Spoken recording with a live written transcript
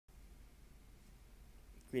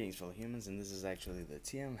Greetings, fellow humans, and this is actually the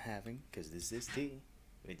tea I'm having, because this is tea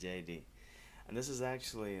with JD. And this is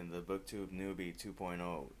actually in the BookTube Newbie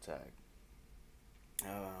 2.0 tag.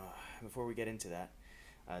 Before we get into that,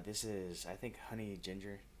 this is, I think, honey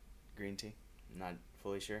ginger green tea. I'm not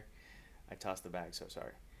fully sure. I tossed the bag, so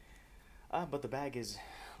sorry. But the bag is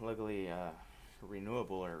luckily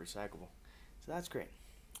renewable or recyclable, so that's great.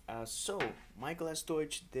 So, Michael S.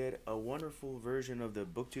 Deutsch did a wonderful version of the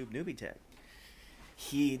BookTube Newbie tag.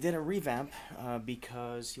 He did a revamp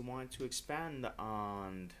because he wanted to expand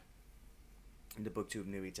on the BookTube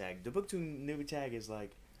Newbie tag. The BookTube Newbie tag is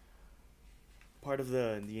like part of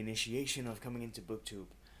the initiation of coming into BookTube.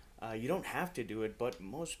 You don't have to do it, but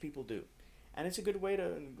most people do. And it's a good way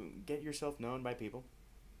to get yourself known by people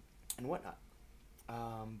and whatnot.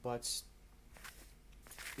 But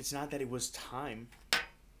it's not that it was time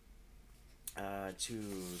to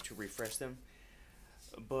refresh them.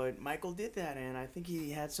 But Michael did that, and I think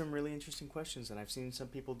he had some really interesting questions, and I've seen some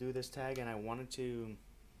people do this tag, and I wanted to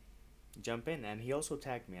jump in, and he also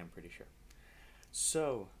tagged me, I'm pretty sure.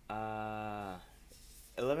 So,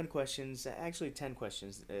 11 questions, actually 10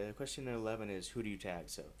 questions. Question 11 is, who do you tag?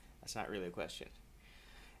 So, that's not really a question.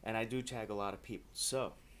 And I do tag a lot of people,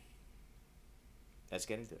 so let's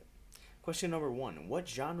get into it. Question number 1, what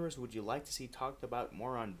genres would you like to see talked about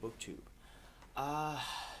more on BookTube?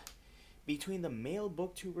 Between the male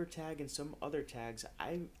booktuber tag and some other tags,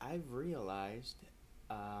 I've realized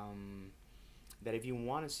that if you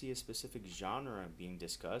want to see a specific genre being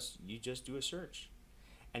discussed, you just do a search,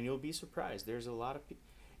 and you'll be surprised. There's a lot of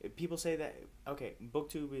people say that, okay,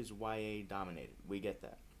 booktube is YA dominated. We get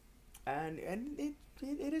that, and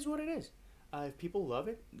it is what it is. If people love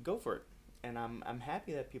it, go for it, and I'm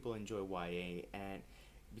happy that people enjoy YA, and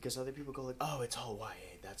because other people go like, oh, it's all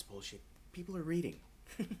YA, that's bullshit. People are reading.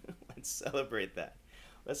 Let's celebrate that.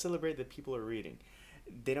 Let's celebrate that people are reading.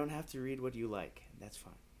 They don't have to read what you like. That's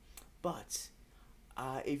fine. But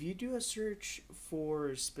if you do a search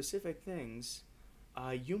for specific things,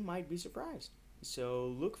 you might be surprised. So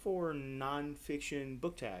look for non-fiction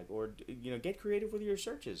book tag, or get creative with your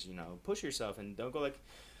searches. Push yourself and don't go like,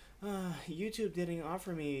 YouTube didn't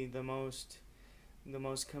offer me the most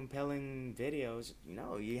compelling videos.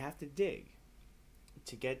 You have to dig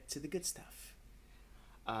to get to the good stuff.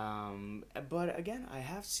 But again, I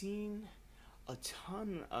have seen a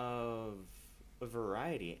ton of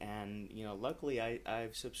variety, and luckily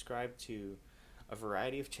I've subscribed to a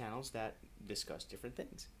variety of channels that discuss different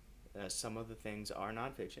things. Some of the things are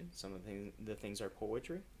nonfiction, some of the things are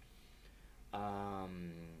poetry,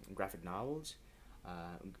 graphic novels,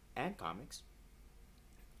 and comics.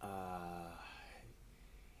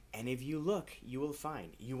 And if you look, you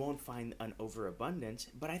won't find an overabundance,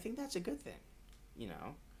 but I think that's a good thing.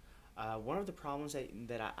 One of the problems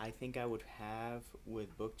that I think I would have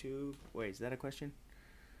with BookTube. Wait, is that a question?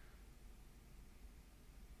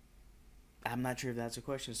 I'm not sure if that's a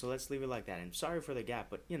question, so let's leave it like that. And sorry for the gap,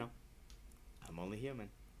 but I'm only human.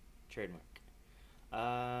 Trademark.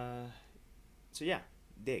 So yeah,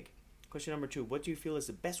 dig. Question number 2. What do you feel is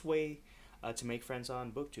the best way to make friends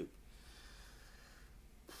on BookTube?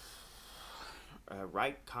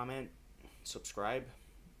 Write, comment, subscribe,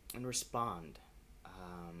 and respond.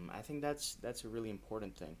 I think that's a really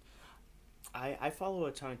important thing. I follow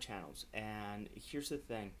a ton of channels, and here's the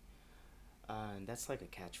thing. That's like a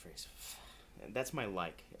catchphrase. That's my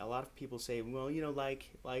like. A lot of people say, well, like.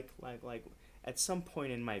 At some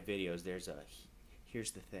point in my videos, there's a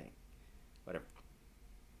here's the thing. Whatever.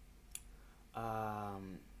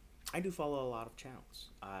 I do follow a lot of channels,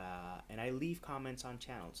 and I leave comments on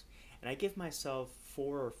channels, and I give myself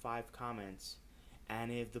 4 or 5 comments. And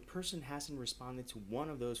if the person hasn't responded to one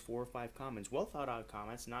of those 4 or 5 comments, well thought out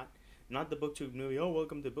comments, not the BookTube Newbie, oh,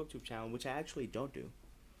 welcome to the BookTube channel, which I actually don't do.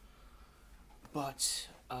 But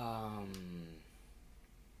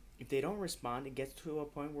if they don't respond, it gets to a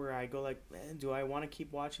point where I go like, do I want to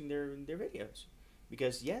keep watching their videos?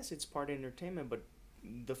 Because yes, it's part of entertainment, but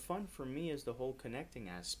the fun for me is the whole connecting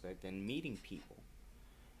aspect and meeting people.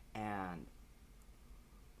 And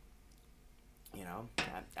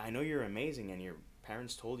I know you're amazing and your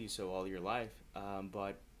parents told you so all your life,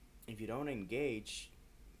 but if you don't engage,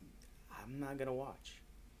 I'm not gonna watch.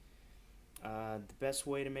 The best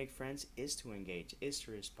way to make friends is to engage, is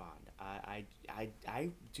to respond. I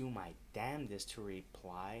do my damnedest to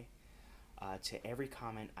reply to every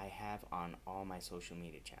comment I have on all my social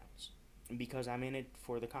media channels, because I'm in it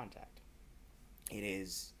for the contact. It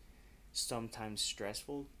is sometimes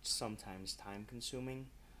stressful, sometimes time consuming,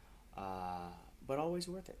 but always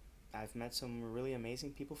worth it. I've met some really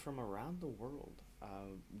amazing people from around the world,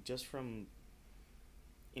 just from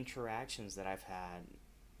interactions that I've had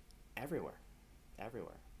everywhere,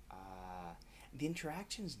 everywhere. The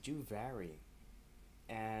interactions do vary,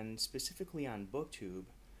 and specifically on BookTube,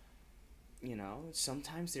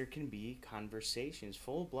 sometimes there can be conversations,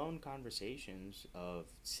 full blown conversations of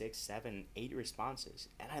 6, 7, 8 responses,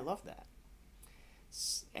 and I love that.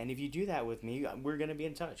 And if you do that with me, we're gonna be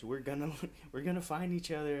in touch. We're gonna we're gonna find each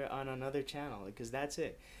other on another channel, because that's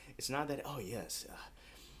it. It's not that, oh yes,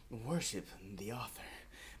 worship the author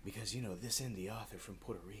because this and the author from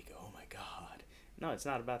Puerto Rico. Oh my God. No, it's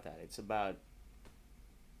not about that. It's about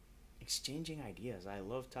exchanging ideas. I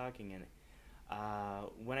love talking, and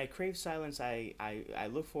when I crave silence, I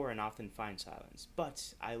look for and often find silence.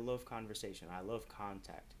 But I love conversation. I love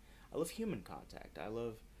contact. I love human contact. I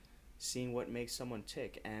love seeing what makes someone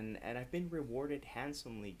tick, and I've been rewarded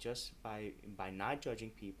handsomely just by not judging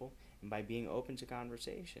people and by being open to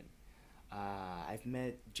conversation. I've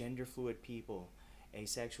met gender fluid people,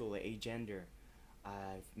 asexual, agender.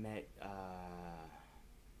 I've met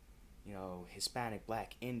Hispanic,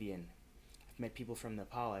 Black, Indian. I've met people from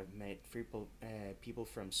Nepal. I've met people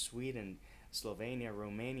from Sweden, Slovenia,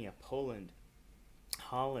 Romania, Poland,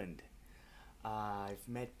 Holland. I've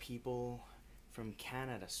met people from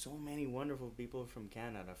Canada, so many wonderful people from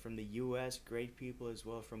Canada, from the U.S., great people as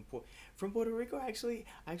well, from Puerto Rico. I actually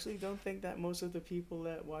don't think that most of the people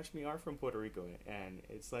that watch me are from Puerto Rico, and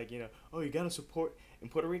it's like, oh, you gotta support. In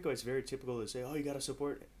Puerto Rico, it's very typical to say, oh, you gotta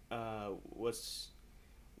support what's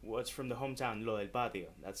from the hometown, lo del patio.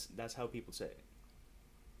 That's how people say it.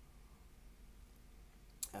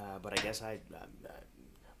 But I guess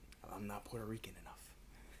I'm not Puerto Rican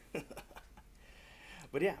enough.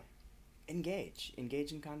 But yeah. Engage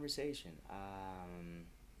in conversation.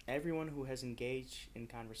 Everyone who has engaged in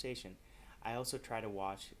conversation, I also try to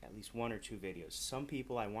watch at least 1 or 2 videos. Some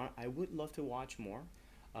people I would love to watch more,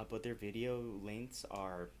 but their video lengths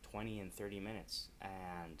are 20 and 30 minutes,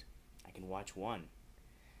 and I can watch one.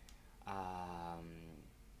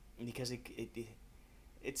 Because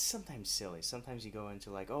it's sometimes silly. Sometimes you go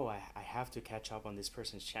into like, oh, I have to catch up on this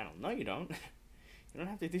person's channel. No, you don't. You don't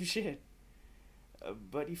have to do shit.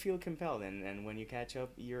 But you feel compelled, and when you catch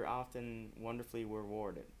up, you're often wonderfully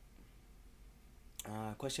rewarded.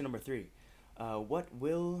 Question number 3. What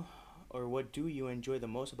do you enjoy the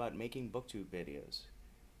most about making BookTube videos?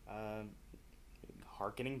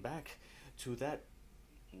 Harkening back to that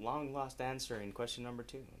long-lost answer in question number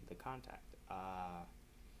 2, the contact.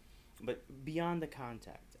 But beyond the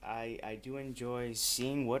contact, I do enjoy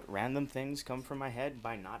seeing what random things come from my head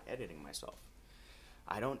by not editing myself.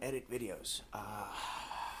 I don't edit videos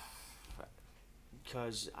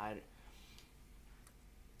because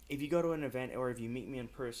if you go to an event or if you meet me in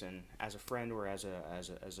person as a friend or as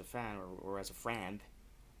a fan or as a friend,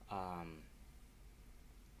 I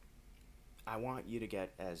want you to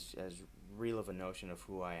get as real of a notion of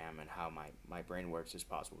who I am and how my brain works as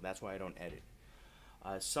possible. That's why I don't edit.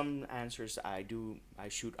 Some answers I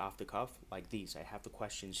shoot off the cuff, like these. I have the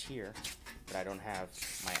questions here, but I don't have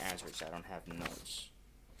my answers. I don't have notes.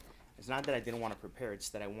 It's not that I didn't want to prepare, it's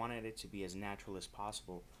that I wanted it to be as natural as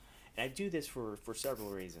possible. And I do this for several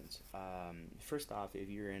reasons. First off, if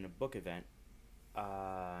you're in a book event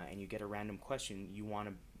and you get a random question, you want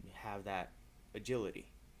to have that agility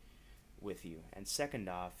with you. And second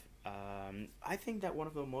off, I think that one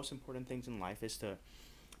of the most important things in life is to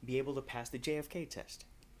be able to pass the JFK test.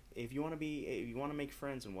 If you want to make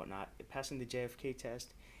friends and whatnot, passing the JFK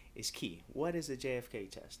test is key. What is the JFK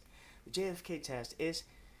test? The JFK test is,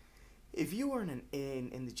 if you were in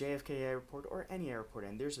the JFK airport or any airport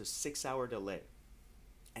and there's a 6-hour delay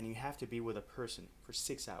and you have to be with a person for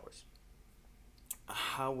 6 hours,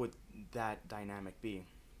 how would that dynamic be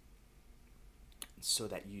so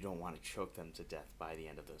that you don't want to choke them to death by the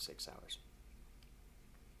end of those 6 hours?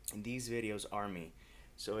 And these videos are me.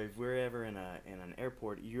 So if we're ever in an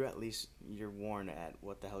airport, you're warned at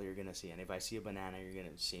what the hell you're gonna see. And if I see a banana, you're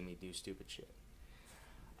gonna see me do stupid shit.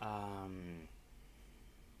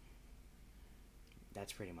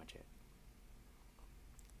 That's pretty much it.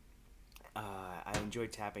 I enjoy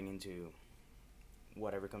tapping into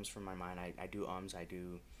whatever comes from my mind. I do ums. I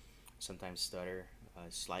do sometimes stutter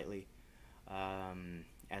slightly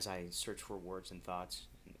as I search for words and thoughts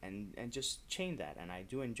and just chain that. And I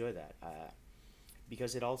do enjoy that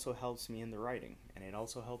because it also helps me in the writing and it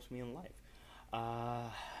also helps me in life.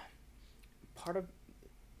 Part of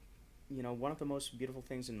one of the most beautiful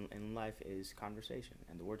things in life is conversation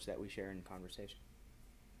and the words that we share in conversation.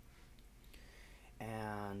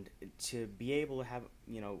 And to be able to have,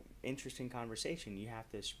 interesting conversation, you have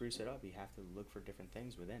to spruce it up. You have to look for different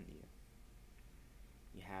things within you.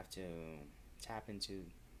 You have to tap into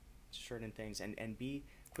certain things and be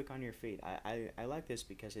quick on your feet. I like this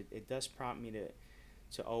because it does prompt me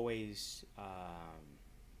to always,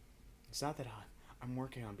 it's not that I'm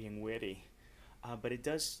working on being witty, but it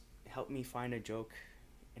does help me find a joke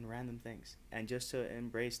in random things and just to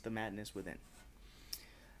embrace the madness within.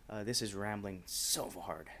 This is rambling so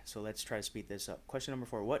hard, so let's try to speed this up. Question number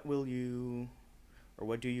 4: what will you, or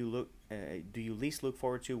what do you least look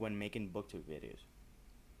forward to when making BookTube videos?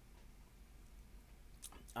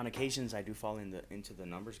 On occasions, I do fall into the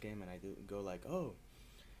numbers game, and I do go like, oh,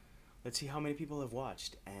 let's see how many people have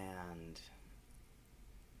watched, and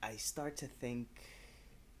I start to think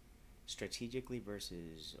strategically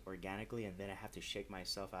versus organically, and then I have to shake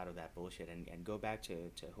myself out of that bullshit and go back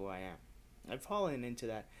to who I am. I've fallen into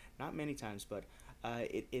that, not many times, but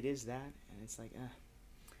it is that, and it's like,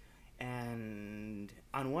 And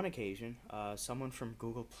on one occasion, someone from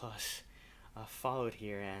Google Plus followed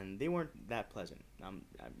here, and they weren't that pleasant.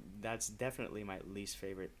 That's definitely my least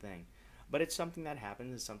favorite thing. But it's something that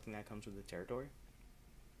happens, it's something that comes with the territory.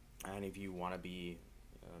 And if you want to be,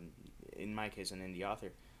 in my case, an indie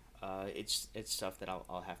author, it's stuff that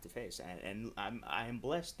I'll have to face, and I'm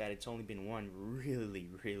blessed that it's only been one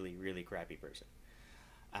really crappy person,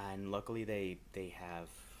 and luckily they have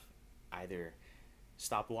either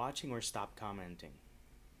stopped watching or stopped commenting.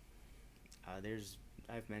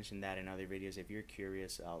 I've mentioned that in other videos. If you're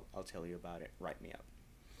curious, I'll tell you about it. Write me up.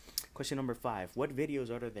 Question number 5: what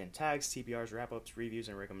videos other than tags, TBRs, wrap-ups, reviews,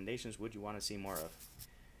 and recommendations would you want to see more of?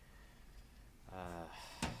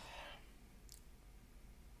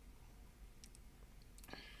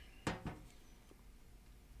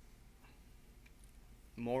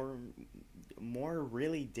 More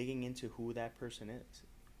really digging into who that person is.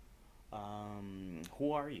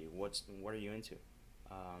 Who are you? What are you into?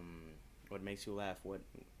 What makes you laugh?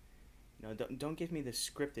 Don't give me the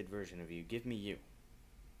scripted version of you. Give me you.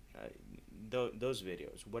 Those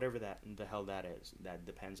videos, whatever the hell that is, that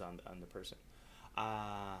depends on the person.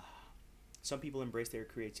 Some people embrace their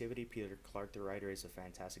creativity. Peter Clark, the writer, is a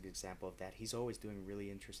fantastic example of that. He's always doing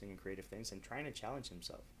really interesting and creative things and trying to challenge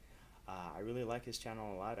himself. I really like his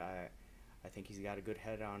channel a lot. I think he's got a good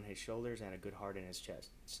head on his shoulders and a good heart in his chest.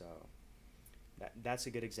 So that's a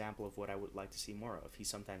good example of what I would like to see more of. He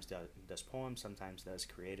sometimes does poems, sometimes does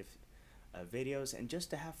creative videos, and just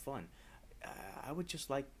to have fun. I would just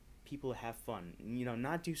like people to have fun.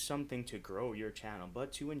 Not do something to grow your channel,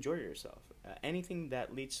 but to enjoy yourself. Anything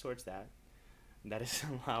that leads towards that is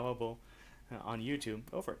allowable on YouTube.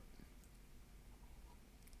 Go for it.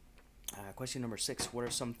 Question number 6: what are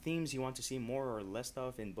some themes you want to see more or less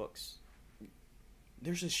of in books?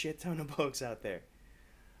 There's a shit ton of books out there.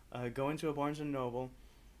 Go into a Barnes & Noble.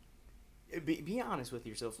 Be honest with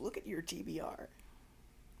yourself. Look at your TBR.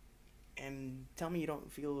 And tell me you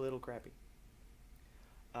don't feel a little crappy.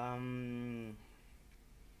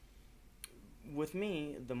 With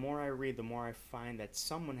me, the more I read, the more I find that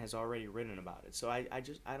someone has already written about it. So I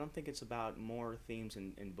don't think it's about more themes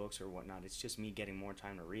in books or whatnot. It's just me getting more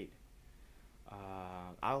time to read.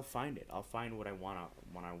 I'll find it. I'll find what I wanna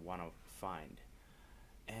find,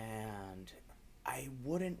 and I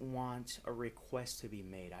wouldn't want a request to be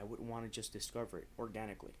made. I would want to just discover it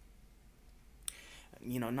organically.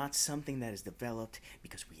 Not something that is developed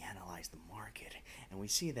because we analyze the market and we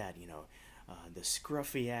see that the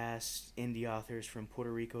scruffy ass indie authors from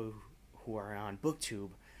Puerto Rico who are on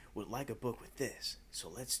BookTube would like a book with this, so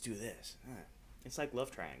let's do this. It's like love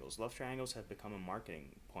triangles. Love triangles have become a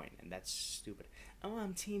marketing point, and that's stupid. Oh,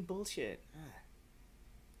 I'm team bullshit.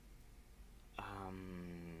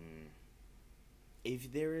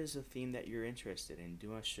 If there is a theme that you're interested in,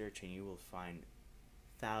 do a search and you will find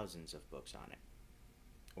thousands of books on it,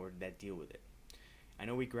 or that deal with it. I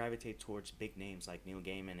know we gravitate towards big names like Neil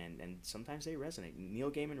Gaiman, and sometimes they resonate.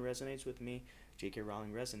 Neil Gaiman resonates with me, J.K.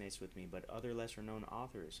 Rowling resonates with me, but other lesser-known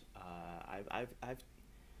authors,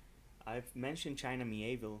 I've mentioned China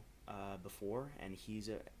Mieville before, and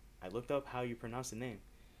I looked up how you pronounce the name.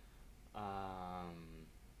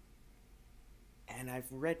 And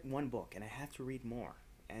I've read one book, and I have to read more,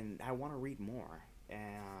 and I want to read more,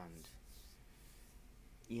 and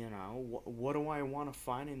what do I want to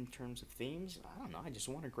find in terms of themes? I don't know. I just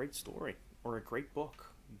want a great story or a great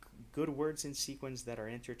book, good words in sequence that are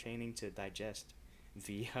entertaining to digest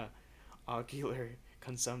via ocular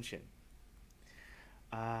consumption.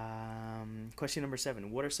 Question number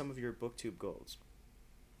 7: what are some of your BookTube goals?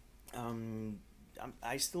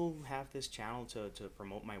 I still have this channel to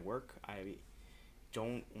promote my work. I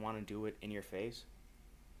don't want to do it in your face.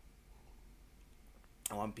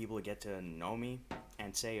 I want people to get to know me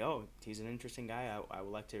and say, oh, he's an interesting guy. I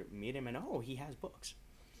would like to meet him, and oh, he has books.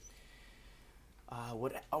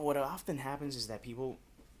 What often happens is that people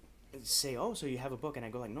say, "Oh, so you have a book?" And I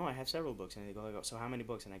go like, "No, I have several books." And they go like, "So how many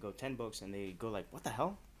books?" And I go 10 books, and they go like, "What the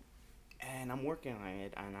hell?" And I'm working on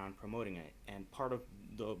it and I'm promoting it, and part of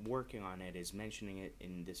the working on it is mentioning it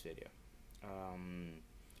in this video. Um,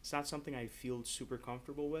 it's not something I feel super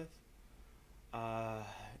comfortable with, uh,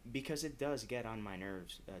 because it does get on my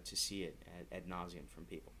nerves to see it ad nauseum from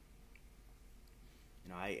people.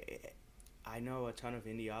 You know, I know a ton of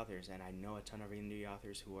indie authors, and I know a ton of indie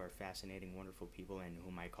authors who are fascinating, wonderful people, and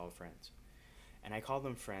whom I call friends. And I call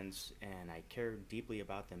them friends, and I care deeply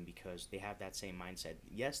about them because they have that same mindset.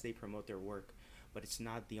 Yes, they promote their work, but it's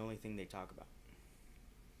not the only thing they talk about.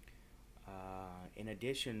 In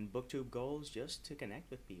addition, BookTube goals just to connect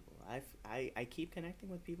with people. I keep connecting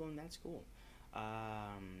with people, and that's cool.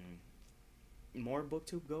 Um, More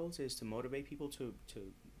BookTube goals is to motivate people to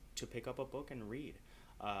pick up a book and read.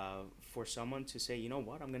 For someone to say, you know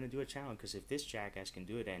what, I'm going to do a channel because if this jackass can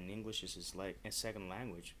do it and English is his a second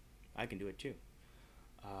language, I can do it too.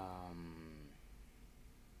 Um,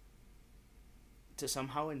 to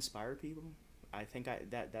somehow inspire people. I think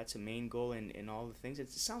that's a main goal in all the things.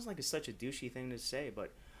 It sounds like it's such a douchey thing to say,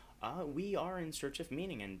 but we are in search of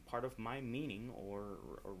meaning, and part of my meaning or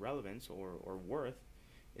relevance or worth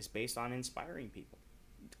is based on inspiring people.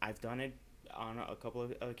 I've done it on a couple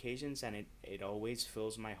of occasions, and it always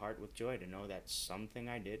fills my heart with joy to know that something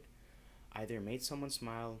I did either made someone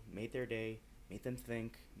smile, made their day, made them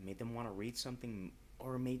think, made them want to read something,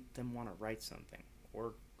 or made them want to write something,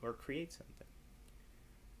 or create something.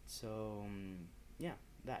 So, yeah,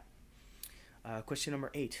 that. Question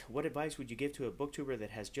number 8. What advice would you give to a booktuber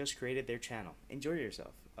that has just created their channel? Enjoy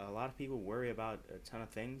yourself. A lot of people worry about a ton of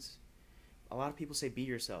things. A lot of people say be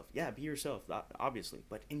yourself. Yeah, be yourself, obviously,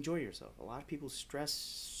 but enjoy yourself. A lot of people stress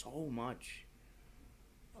so much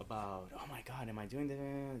about, oh my god, am I doing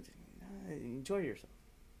that? Enjoy yourself.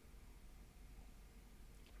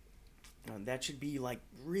 That should be like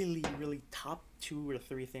really, really top 2 or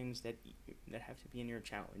 3 things that have to be in your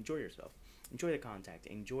channel. Enjoy yourself. Enjoy the contact.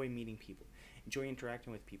 Enjoy meeting people. Enjoy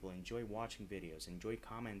interacting with people. Enjoy watching videos. Enjoy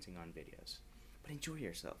commenting on videos. But enjoy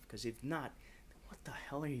yourself, because if not, then what the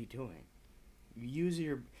hell are you doing? Use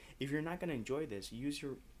your If you're not going to enjoy this, use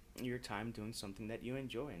your time doing something that you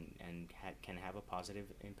enjoy and can have a positive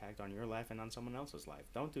impact on your life and on someone else's life.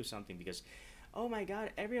 Don't do something because, oh my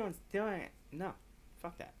god, everyone's doing it. No,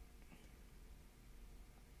 fuck that.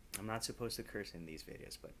 I'm not supposed to curse in these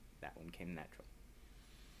videos, but that one came natural.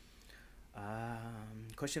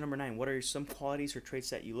 Question number 9. What are some qualities or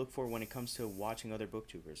traits that you look for when it comes to watching other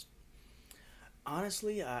booktubers?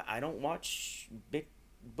 Honestly, I don't watch big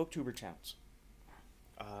booktuber channels.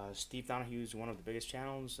 Steve Donahue is one of the biggest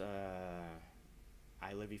channels.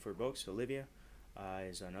 I Livy for Books, Olivia,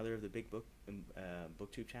 is another of the big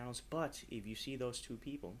booktube channels. But if you see those two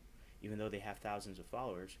people, even though they have thousands of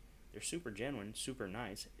followers, they're super genuine, super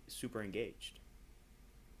nice, super engaged.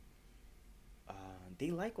 They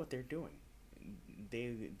like what they're doing.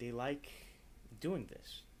 They like doing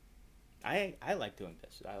this. I like doing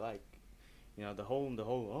this. I like, the whole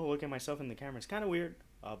oh, look at myself in the camera. It's kind of weird,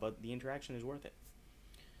 but the interaction is worth it.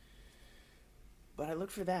 But I look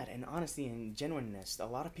for that and honesty and genuineness. A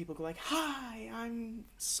lot of people go like, "Hi, I'm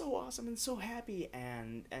so awesome and so happy,"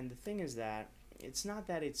 and the thing is that it's not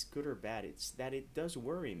that it's good or bad. It's that it does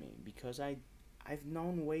worry me because I've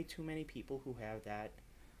known way too many people who have that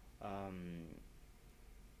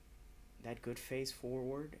good face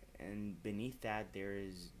forward, and beneath that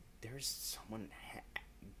there's someone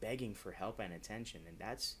begging for help and attention, and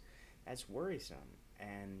that's worrisome.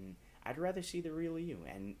 And I'd rather see the real you,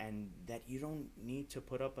 and that you don't need to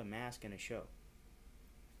put up a mask in a show.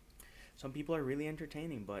 Some people are really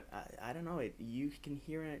entertaining, but I don't know, you can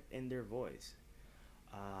hear it in their voice.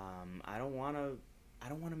 I don't want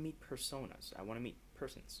to meet personas. I want to meet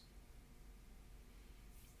persons.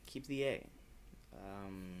 Keep the A.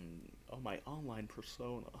 Oh, my online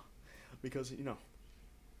persona, because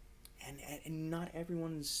and not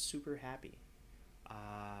everyone's super happy.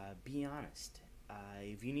 Be honest.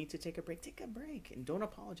 If you need to take a break, and don't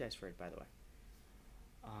apologize for it, by the way.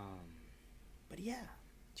 But yeah,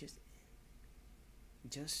 just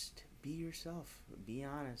be yourself. Be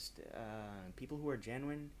honest. People who are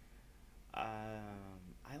genuine, I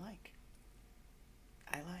like.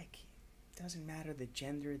 Doesn't matter the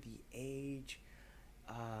gender, the age,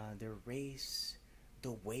 the race,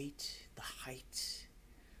 the weight, the height,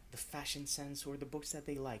 the fashion sense, or the books that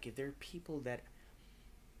they like. If there are people that,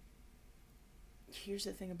 here's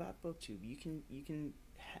the thing about BookTube,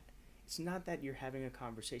 it's not that you're having a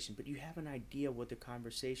conversation, but you have an idea what the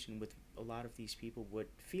conversation with a lot of these people would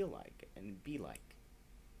feel like and be like.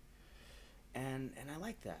 And I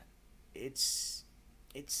like that. It's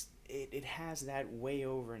it has that way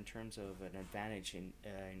over in terms of an advantage in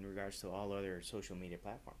regards to all other social media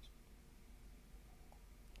platforms.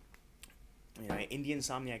 You know, Indian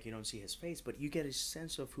Insomniac, you don't see his face, but you get a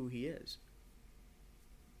sense of who he is.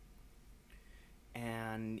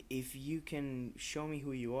 And if you can show me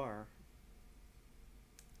who you are,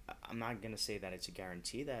 I'm not gonna say that it's a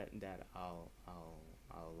guarantee that I'll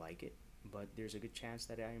like it, but there's a good chance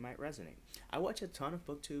that I might resonate. I watch a ton of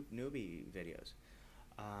BookTube Newbie videos,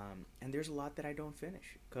 and there's a lot that I don't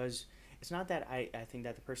finish because it's not that I think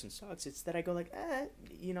that the person sucks. It's that I go like,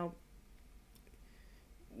 you know,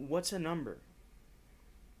 what's a number?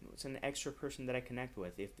 What's an extra person that I connect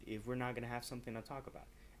with if we're not gonna have something to talk about?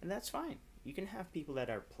 And that's fine. You can have people that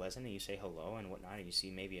are pleasant and you say hello and whatnot, and you see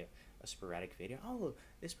maybe a sporadic video. Oh,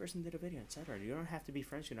 this person did a video, etc. You don't have to be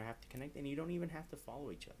friends, you don't have to connect, and you don't even have to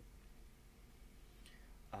follow each other.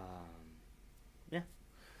 Yeah.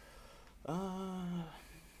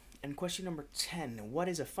 And question number 10. What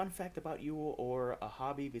is a fun fact about you or a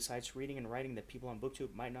hobby besides reading and writing that people on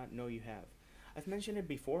BookTube might not know you have? I've mentioned it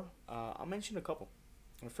before. I'll mention a couple.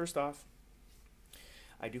 First off,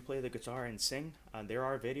 I do play the guitar and sing. There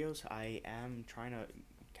are videos. I am trying to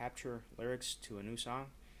capture lyrics to a new song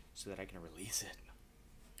so that I can release it.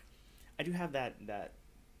 I do have that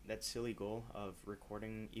silly goal of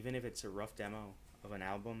recording, even if it's a rough demo of an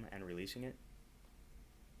album and releasing it.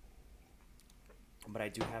 But I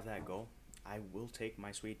do have that goal. I will take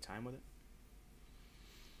my sweet time with it.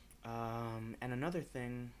 And another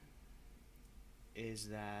thing is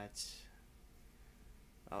that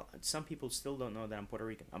some people still don't know that I'm Puerto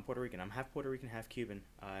Rican. I'm Puerto Rican. I'm half Puerto Rican, half Cuban.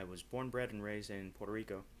 I was born, bred, and raised in Puerto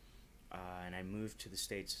Rico, and I moved to the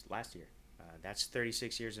States last year. That's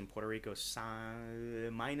 36 years in Puerto Rico,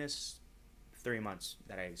 minus 3 months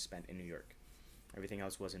that I spent in New York. Everything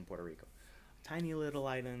else was in Puerto Rico. A tiny little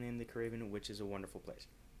island in the Caribbean, which is a wonderful place.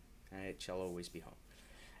 And it shall always be home.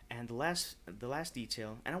 And the last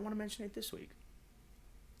detail, and I want to mention it this week,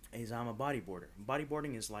 is I'm a bodyboarder.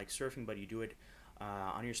 Bodyboarding is like surfing, but you do it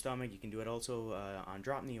on your stomach. You can do it also on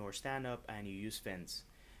drop knee or stand up, and you use fins.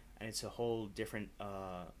 And it's a whole different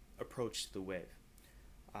approach to the wave.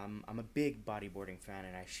 I'm a big bodyboarding fan,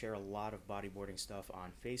 and I share a lot of bodyboarding stuff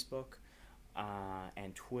on Facebook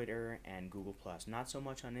and Twitter and Google+. Not so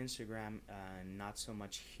much on Instagram, not so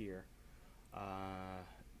much here.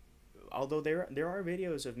 Although there are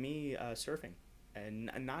videos of me surfing,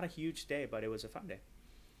 and not a huge day, but it was a fun day.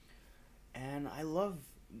 And I love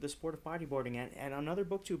the sport of bodyboarding. And another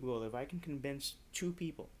BookTube goal, if I can convince 2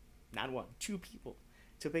 people, not 1, 2 people,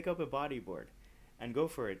 to pick up a bodyboard and go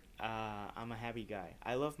for it, I'm a happy guy.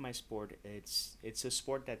 I love my sport. It's a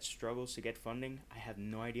sport that struggles to get funding. I have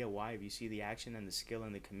no idea why. If you see the action and the skill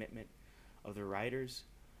and the commitment of the writers,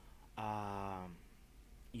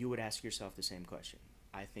 you would ask yourself the same question.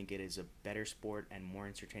 I think it is a better sport and more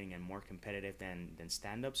entertaining and more competitive than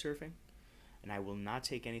stand-up surfing. And I will not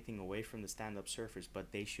take anything away from the stand-up surfers,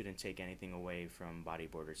 but they shouldn't take anything away from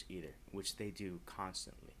bodyboarders either, which they do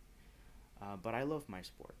constantly. But I love my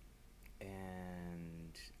sport.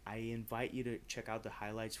 And I invite you to check out the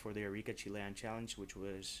highlights for the Arica Chilean Challenge,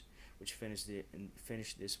 which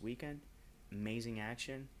finished this weekend. Amazing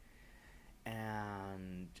action.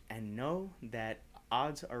 And know that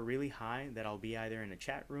odds are really high that I'll be either in a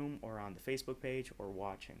chat room or on the Facebook page or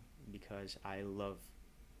watching, because I love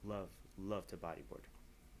to bodyboard.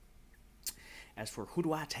 As for who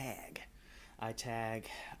do I tag? I tag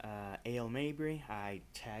A.L. Mabry, I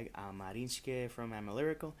tag Marinske from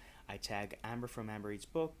Amalyrical, I tag Amber from Amber Eats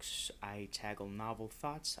Books, I taggle Novel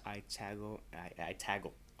Thoughts, I tag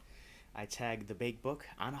The Baked Book,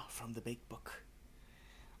 Anna from The Baked Book.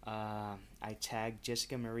 I tag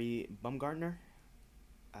Jessica Marie Baumgartner.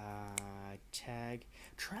 I tag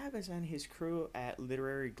Travis and his crew at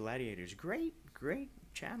Literary Gladiators. Great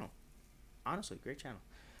channel. Honestly, great channel.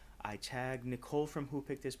 I tag Nicole from Who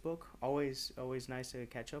Picked This Book. Always nice to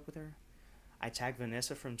catch up with her. I tag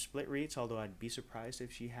Vanessa from Split Reads, although I'd be surprised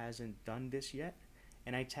if she hasn't done this yet.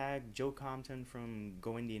 And I tag Joe Compton from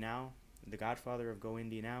Go Indie Now, the godfather of Go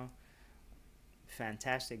Indie Now.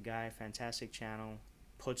 Fantastic guy, fantastic channel.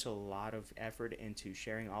 Puts a lot of effort into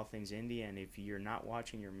sharing all things indie, and if you're not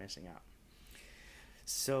watching, you're missing out.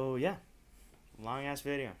 So yeah, long ass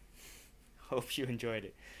video. Hope you enjoyed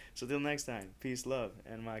it. So till next time, peace, love,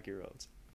 and Maki rolls.